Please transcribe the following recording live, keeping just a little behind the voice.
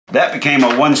That became a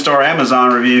 1-star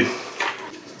Amazon review.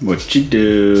 What you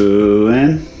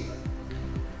doing?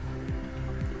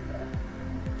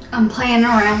 I'm playing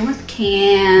around with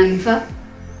Canva.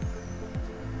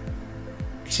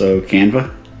 So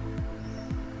Canva?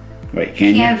 Wait,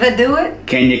 can you? Canva Do It?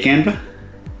 Can you Canva?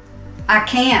 I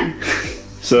can.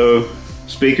 So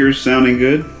speakers sounding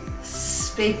good?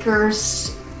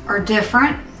 Speakers are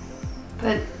different,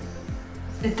 but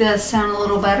it does sound a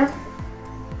little better.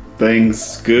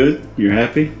 Things good? You're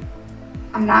happy?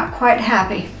 I'm not quite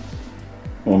happy.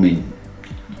 Well, I mean,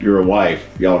 you're a wife.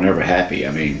 Y'all are never happy.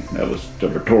 I mean, that was a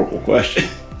rhetorical question.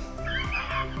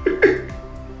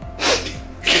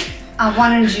 I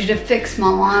wanted you to fix my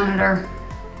monitor.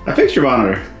 I fixed your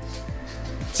monitor.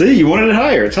 See, you wanted it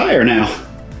higher. It's higher now.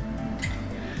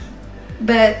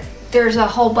 But there's a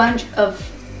whole bunch of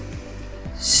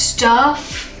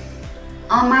stuff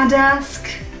on my desk.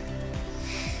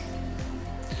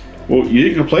 Well, you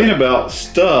didn't complain about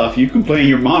stuff. You complained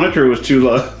your monitor was too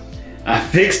low. I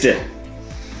fixed it.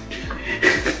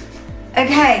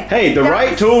 Okay. Hey, the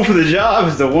right tool for the job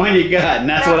is the one you got, and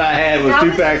that's what I had was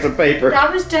 2 packs of paper.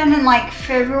 That was done in like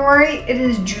February. It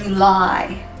is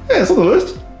July. Yeah, it's on the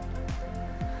list.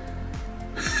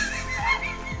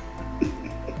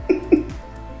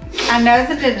 I know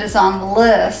that it is on the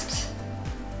list.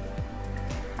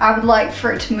 I would like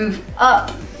for it to move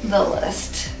up the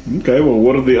list. Okay, well,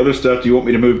 what of the other stuff do you want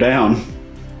me to move down?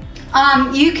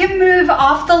 You can move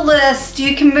off the list.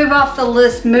 You can move off the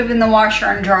list, moving the washer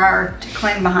and dryer to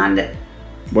clean behind it.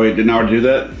 Wait, didn't I already do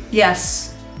that?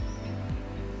 Yes.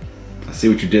 I see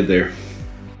what you did there.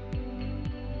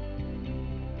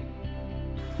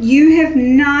 You have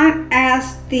not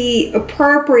asked the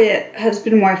appropriate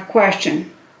husband-wife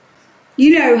question.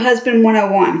 You know husband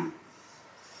 101.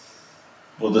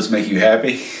 Will this make you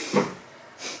happy?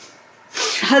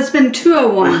 Husband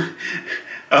 201.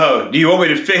 Oh, do you want me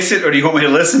to fix it or do you want me to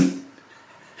listen?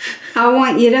 I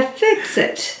want you to fix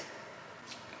it.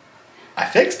 I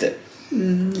fixed it.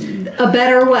 A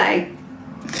better way.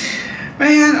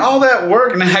 Man, all that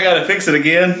work, now I gotta fix it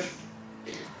again.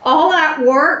 All that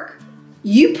work,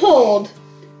 you pulled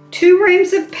 2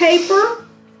 reams of paper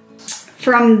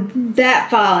from that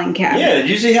filing cabinet. Yeah, did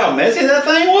you see how messy that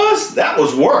thing was? That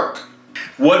was work.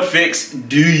 What fix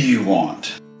do you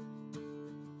want?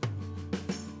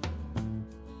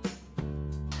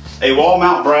 A wall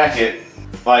mount bracket,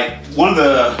 like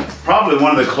probably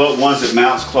one of the ones that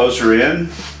mounts closer in,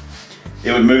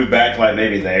 it would move back like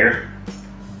maybe there.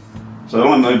 So it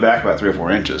only moved back about 3 or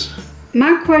 4 inches.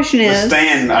 My question is... The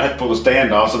stand, I'd have to pull the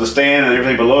stand off, so the stand and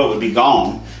everything below it would be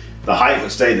gone. The height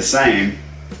would stay the same.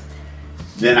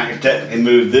 Then I could technically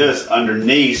move this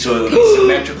underneath so it would be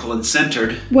symmetrical and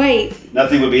centered. Wait.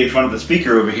 Nothing would be in front of the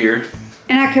speaker over here.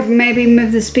 And I could maybe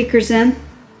move the speakers in?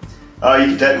 You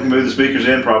can technically move the speakers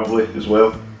in probably as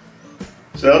well.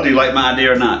 So do you like my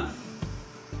idea or not?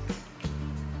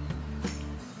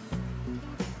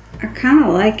 I kind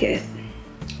of like it.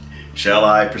 Shall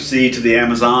I proceed to the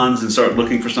Amazons and start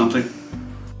looking for something?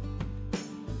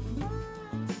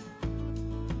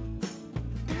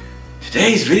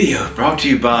 Today's video brought to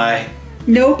you by...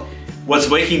 Nope. What's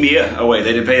Waking Me Up? Oh wait,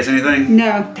 they didn't pay us anything?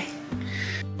 No.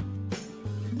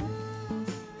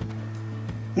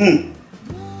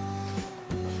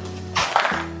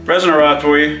 Present arrived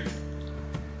for you.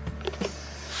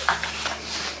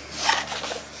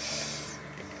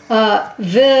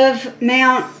 Viv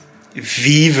mount.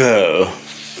 Vivo.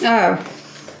 Oh.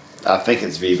 I think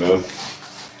it's Vivo.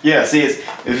 Yeah, see, it's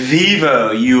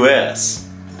Vivo US.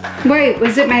 Wait,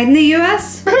 was it made in the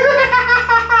US?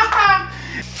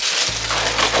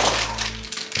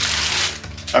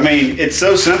 I mean, it's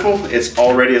so simple, it's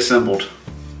already assembled.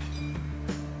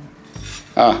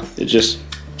 It just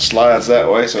slides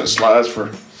that way, so it slides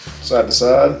for side to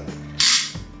side.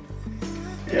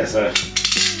 Yeah, so it's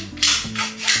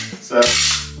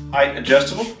height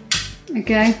adjustable.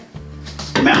 Okay.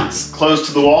 Mounts close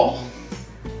to the wall.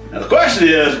 Now the question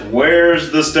is,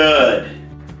 where's the stud?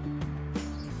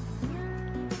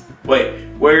 Wait,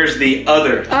 where's the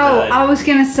other stud? Oh, I was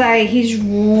gonna say he's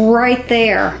right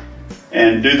there.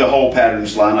 And do the hole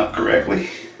patterns line up correctly?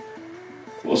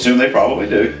 We'll assume they probably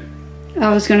do.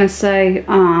 I was gonna say,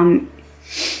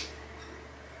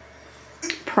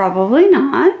 probably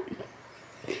not.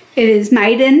 It is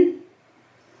made.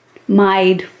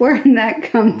 Where did that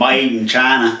come from? Made in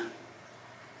China.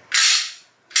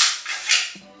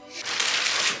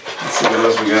 Let's see what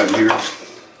else we got in here.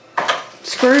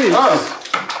 Screws. Oh,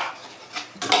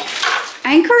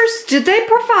 Anchors? Did they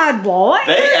provide wall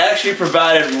anchors? they actually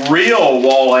provided real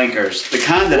wall anchors, the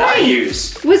kind that I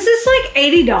use. Was this like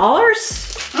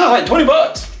 $80? Oh, like 20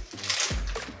 bucks.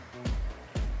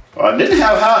 Well, I didn't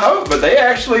have high hope, but they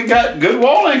actually got good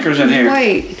wall anchors in here.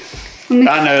 Wait.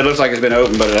 I know, it looks like it's been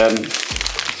opened, but it hasn't.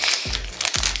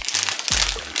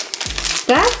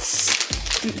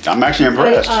 I'm actually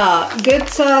impressed. Good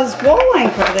size wall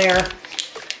anchor there.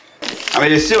 I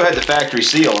mean, it still had the factory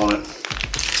seal on it.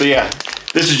 So yeah,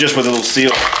 this is just with a little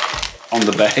seal on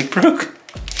the bag broke.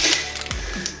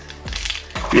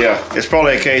 Yeah, it's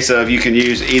probably a case of you can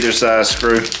use either size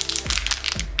screw.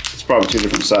 It's probably two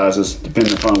different sizes,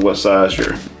 depending upon what size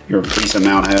your piece of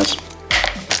mount has.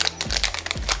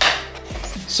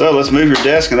 So let's move your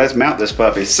desk and let's mount this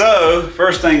puppy. So,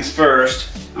 first things first,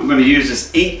 I'm gonna use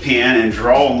this ink pen and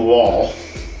draw on the wall.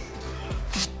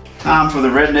 Time for the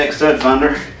redneck stud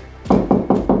finder.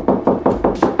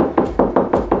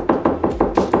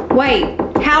 Wait,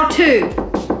 how to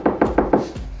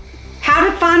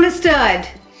find a stud?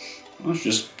 Well,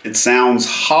 it sounds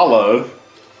hollow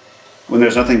when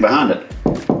there's nothing behind it.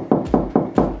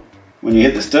 When you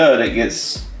hit the stud, it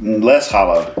gets less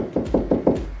hollow.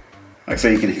 Like I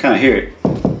say, you can kind of hear it.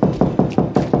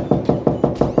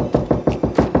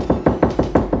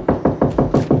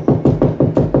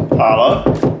 Hollow,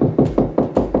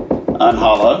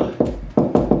 unhollow,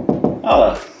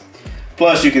 hollow.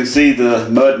 Plus you can see the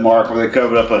mud mark where they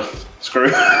covered up a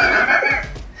screw. I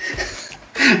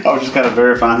was just kind of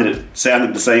verifying that it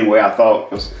sounded the same way I thought.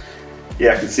 Because,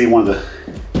 yeah, I can see one of the,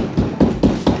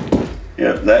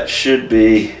 yep, that should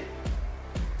be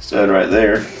stud right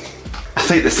there. I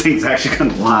think this thing's actually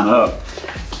gonna line up.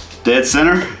 Dead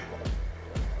center,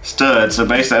 stud. So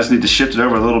basically I just need to shift it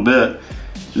over a little bit.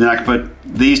 And then I can put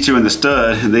these two in the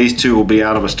stud and these two will be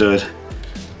out of a stud.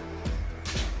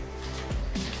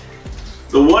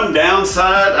 The one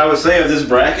downside I would say of this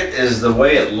bracket is the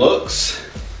way it looks.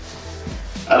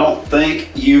 I don't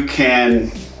think you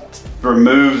can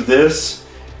remove this,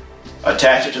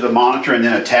 attach it to the monitor and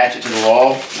then attach it to the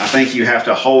wall. I think you have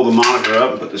to hold the monitor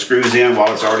up and put the screws in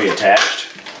while it's already attached.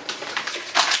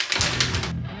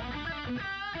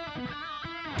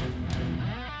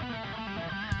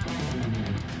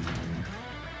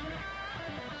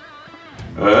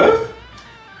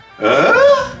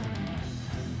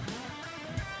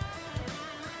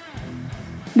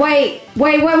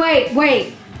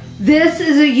 Wait. This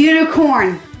is a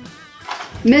unicorn.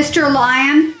 Mr.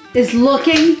 Lion is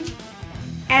looking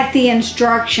at the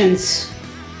instructions.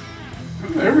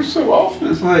 Every so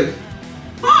often it's like,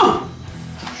 huh.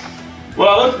 Well,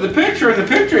 I looked at the picture and the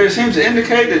picture it seems to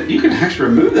indicate that you can actually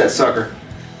remove that sucker.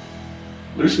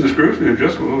 Loosen the screws and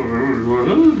adjust. Hold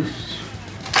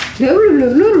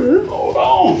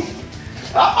on.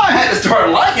 I might have to start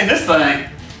liking this thing.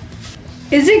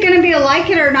 Is it going to be a like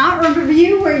it or not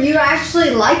review where you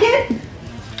actually like it?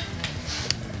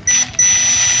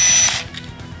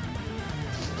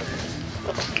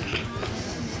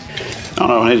 I don't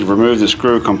know if I need to remove the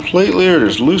screw completely or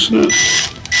just loosen it.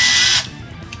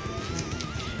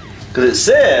 Because it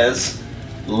says,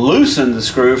 loosen the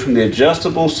screw from the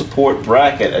adjustable support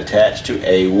bracket attached to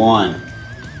A1.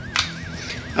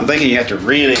 I'm thinking you have to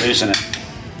really loosen it.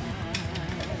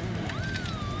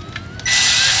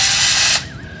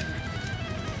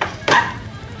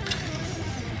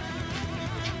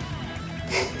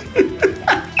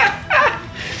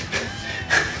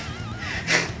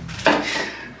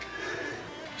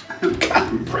 I'm kind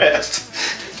of impressed.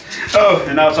 Oh,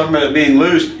 and I was talking about it being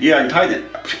loose. Yeah, I can tighten it.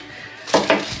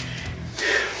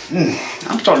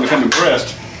 I'm starting to become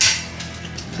impressed.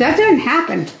 That doesn't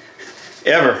happen.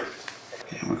 Ever.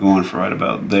 Okay, we're going for right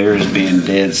about there as being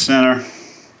dead center.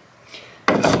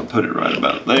 I'll put it right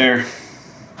about there.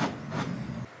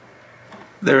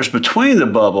 There's between the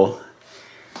bubble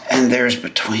and there's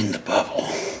between the bubble.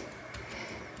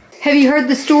 Have you heard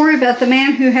the story about the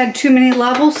man who had too many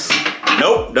levels?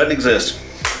 Nope, doesn't exist.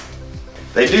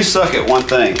 They do suck at one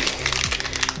thing.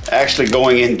 Actually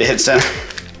going in dead center.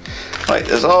 Like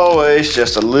there's always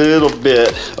just a little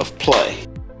bit of play.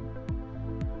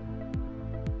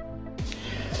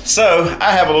 So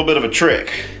I have a little bit of a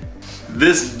trick.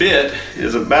 This bit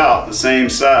is about the same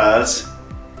size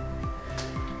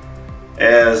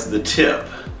as the tip.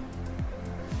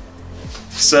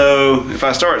 So if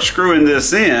I start screwing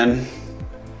this in,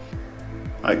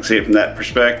 I can see it from that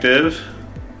perspective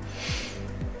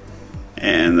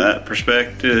and that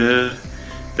perspective.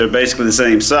 They're basically the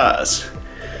same size.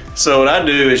 So what I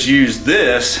do is use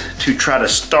this to try to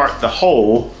start the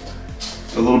hole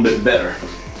a little bit better.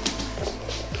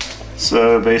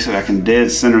 So basically I can dead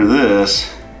center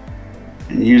this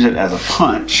and use it as a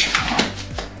punch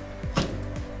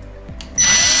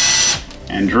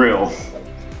and drill,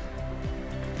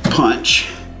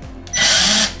 punch,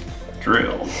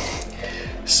 drill.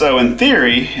 So in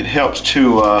theory, it helps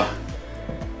to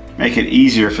make it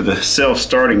easier for the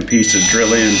self-starting piece to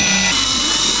drill in.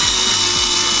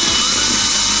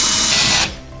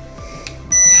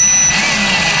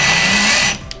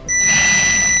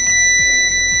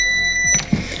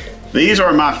 These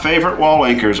are my favorite wall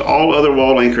anchors. All other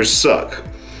wall anchors suck.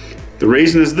 The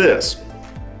reason is this.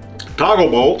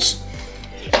 Toggle bolts,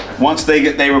 once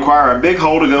they require a big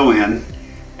hole to go in,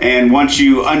 and once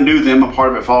you undo them, a part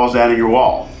of it falls down in your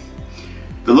wall.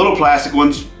 The little plastic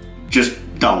ones just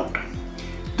don't.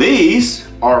 These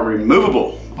are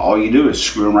removable. All you do is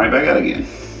screw them right back out again.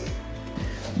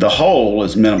 The hole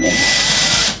is minimal.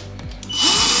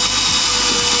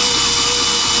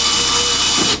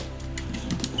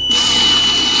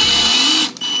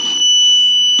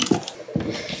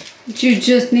 You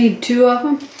just need 2 of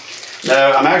them?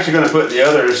 No, I'm actually going to put the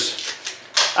others.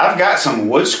 I've got some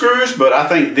wood screws, but I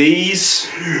think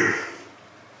these,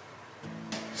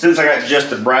 since I got just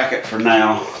the bracket for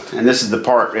now, and this is the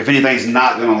part, if anything's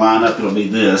not going to line up, it'll be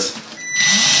this.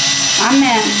 I'm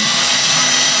in.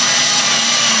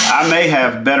 I may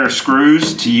have better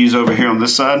screws to use over here on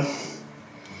this side.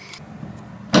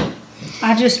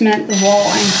 I just meant the wall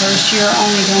anchors. You're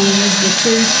only going to use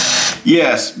the 2.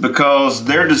 Yes, because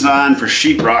they're designed for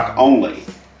sheetrock only.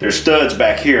 There's studs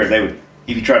back here. They would,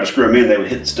 if you tried to screw them in, they would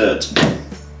hit the studs.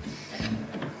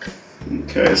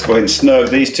 Okay, let's go ahead and snug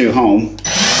these 2 home.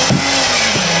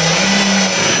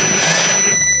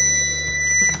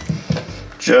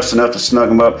 Just enough to snug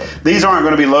them up. These aren't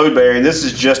going to be load bearing. This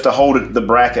is just to hold the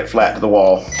bracket flat to the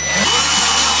wall.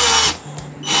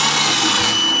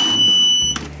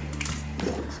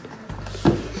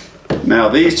 Now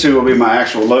these 2 will be my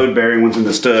actual load bearing ones in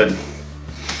the stud.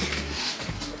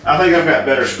 I think I've got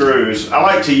better screws. I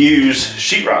like to use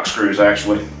sheetrock screws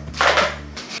actually.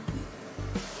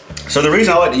 So the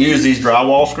reason I like to use these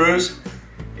drywall screws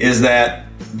is that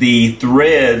the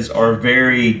threads are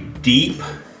very deep,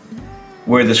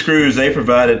 where the screws they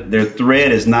provided, their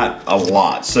thread is not a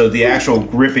lot. So the actual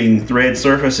gripping thread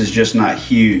surface is just not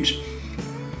huge.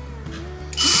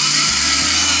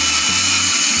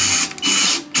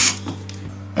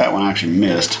 That one actually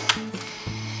missed.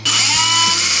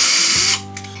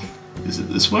 Is it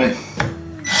this way?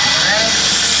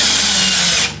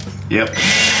 Yep.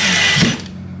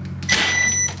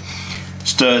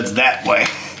 Studs that way.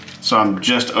 So I'm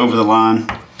just over the line.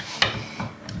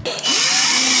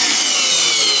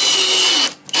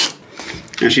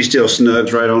 And she still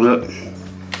snugs right on up.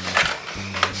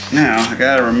 Now I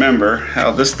gotta remember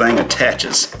how this thing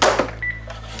attaches.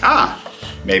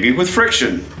 Maybe with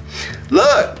friction.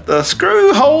 Look, the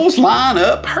screw holes line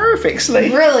up perfectly.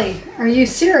 Really? Are you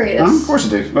serious? Of course I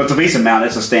do. But it's a Visa mount,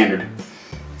 it's a standard.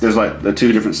 There's like the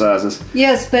 2 different sizes.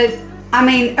 Yes, but I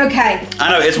mean, okay.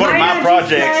 I know, it's one of my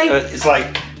projects. It's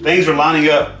like things are lining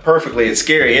up perfectly. It's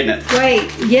scary, isn't it? Wait,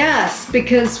 yes,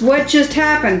 because what just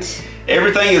happened?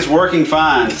 Everything is working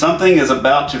fine. Something is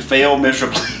about to fail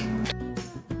miserably.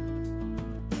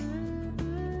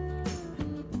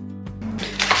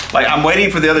 Like, I'm waiting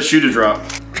for the other shoe to drop.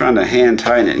 I'm trying to hand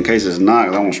tighten it in case it's not,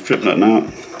 because I almost tripped nothing out.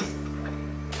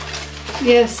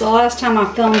 Yes, the last time I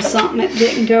filmed something, it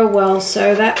didn't go well,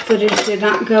 so that footage did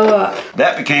not go up.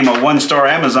 That became a 1-star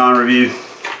Amazon review.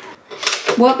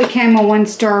 What became a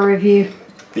 1-star review?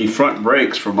 The front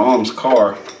brakes for Mom's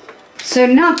car. So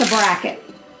not the bracket.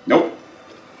 Nope.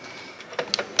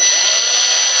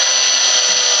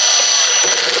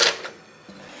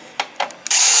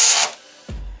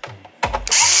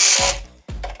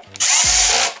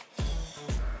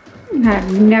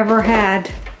 I've never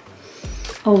had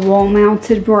a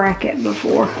wall-mounted bracket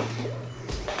before.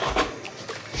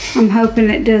 I'm hoping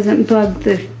it doesn't bug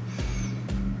the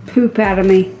poop out of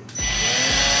me.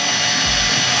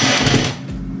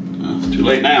 It's too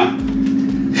late now.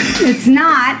 It's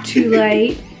not too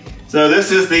late. So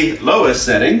this is the lowest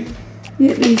setting.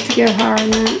 It needs to go higher than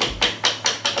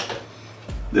that.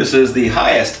 This is the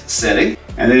highest setting.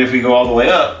 And then if we go all the way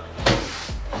up,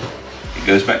 it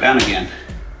goes back down again.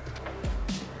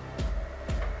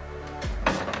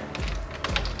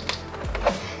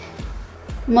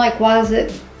 I'm like, why is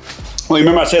it? Well, you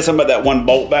remember I said something about that one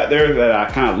bolt back there that I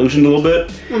kind of loosened a little bit?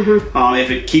 Mm-hmm. If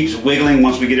it keeps wiggling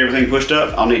once we get everything pushed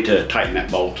up, I'll need to tighten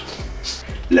that bolt.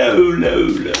 Low, low,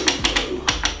 low, low.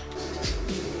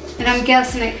 And I'm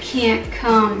guessing it can't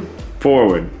come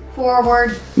Forward.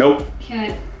 forward. Nope.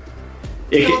 Can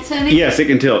it tilt any? Yes, it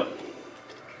can tilt.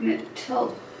 Can it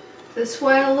tilt this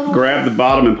way a little? Grab the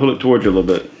bottom and pull it towards you a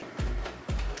little bit.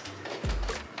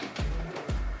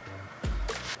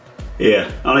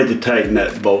 Yeah, I'll need to tighten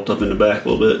that bolt up in the back a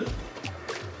little bit.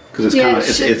 Because it's kind of,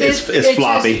 it's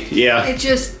floppy, yeah. It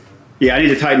just Yeah, I need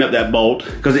to tighten up that bolt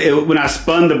because when I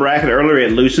spun the bracket earlier,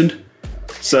 it loosened.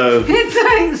 So it's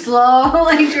like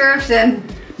slowly drifting.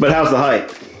 But how's the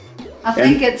height? I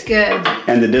think it's good.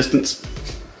 And the distance?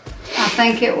 I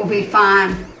think it will be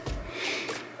fine.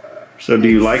 So do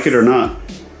you like it or not?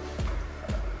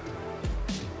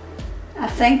 I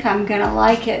think I'm gonna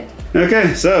like it.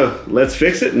 Okay, so let's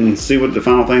fix it and see what the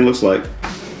final thing looks like.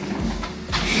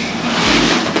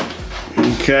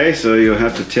 Okay, so you'll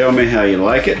have to tell me how you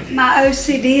like it. My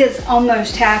OCD is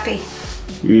almost happy.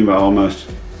 You mean by almost?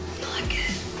 Like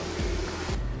it.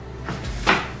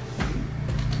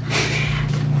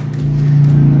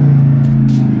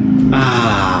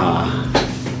 Ah.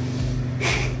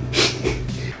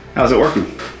 How's it working?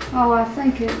 Oh, I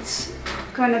think it's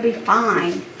gonna be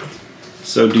fine.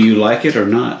 So do you like it or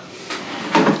not?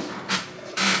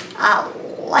 I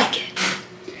like it.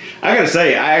 I gotta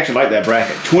say, I actually like that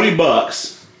bracket. 20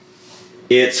 bucks.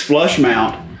 It's flush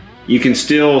mount. You can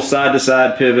still side to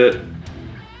side pivot.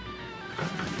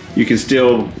 You can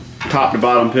still top to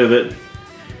bottom pivot.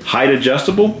 Height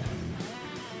adjustable.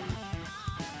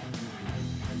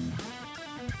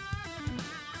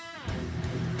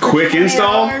 Quick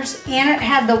install. And it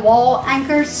had the wall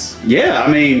anchors. Yeah, I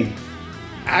mean,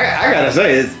 I gotta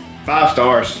say, it's 5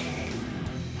 stars.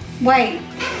 Wait,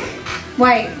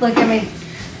 look at me.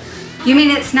 You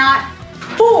mean it's not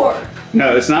 4?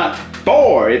 No, it's not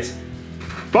 4, it's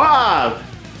 5.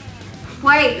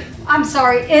 Wait, I'm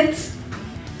sorry, it's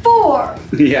 4.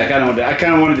 Yeah, I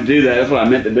kind of wanted to do that. That's what I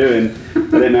meant to do, and I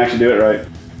didn't actually do it right.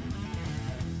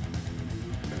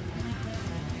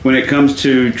 When it comes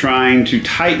to trying to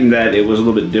tighten that, it was a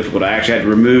little bit difficult. I actually had to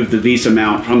remove the VESA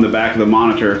mount from the back of the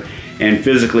monitor and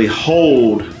physically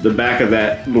hold the back of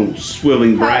that little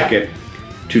swiveling bracket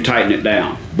to tighten it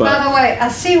down. But by the way, I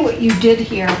see what you did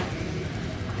here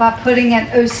by putting an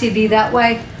OCD that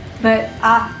way, but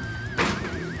I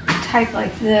type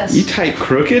like this. You type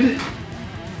crooked?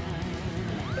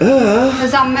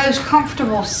 Because I'm most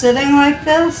comfortable sitting like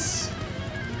this,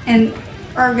 and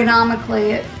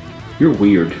ergonomically You're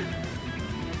weird.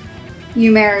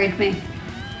 you married me.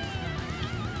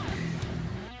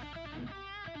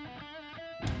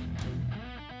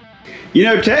 You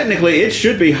know, technically it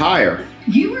should be higher.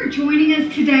 You are joining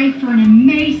us today for an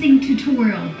amazing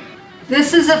tutorial.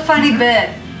 This is a funny bit.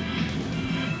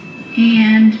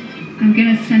 And I'm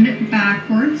gonna send it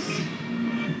backwards.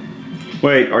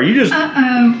 Wait, are you just...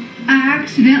 Uh-oh, I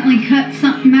accidentally cut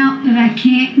something out that I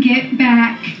can't get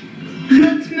back.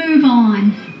 Let's move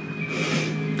on.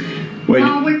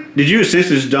 Wait, did you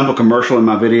essentially just dump a commercial in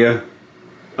my video?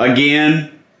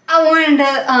 Again? I wanted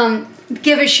to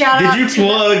give a shout out. Did you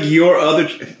plug your other...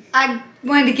 I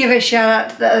wanted to give a shout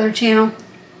out to the other channel.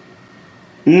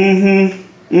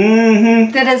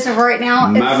 That as of right now,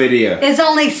 My video. It's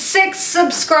only 6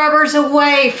 subscribers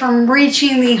away from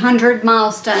reaching the 100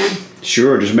 milestone.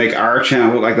 Sure, just make our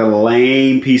channel look like the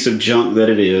lame piece of junk that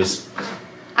it is.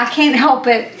 I can't help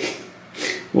it.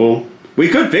 Well, we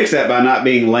could fix that by not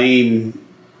being lame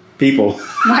people.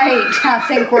 Wait, I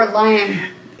think we're lame.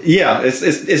 Yeah,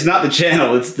 it's not the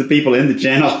channel, it's the people in the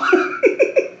channel.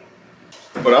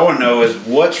 What I want to know is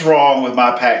what's wrong with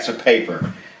my packs of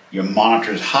paper? Your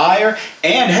monitor's higher,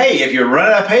 and hey, if you're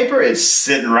running out of paper, it's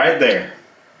sitting right there.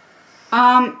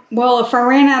 Well, if I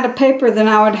ran out of paper, then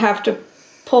I would have to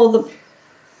pull the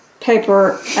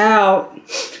paper out.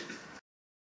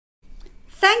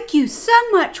 Thank you so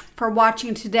much for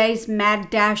watching today's Mad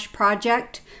Dash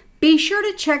project. Be sure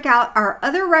to check out our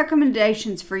other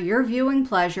recommendations for your viewing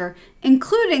pleasure,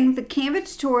 including the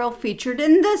Canva tutorial featured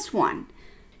in this one.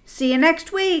 See you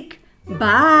next week.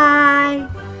 Bye.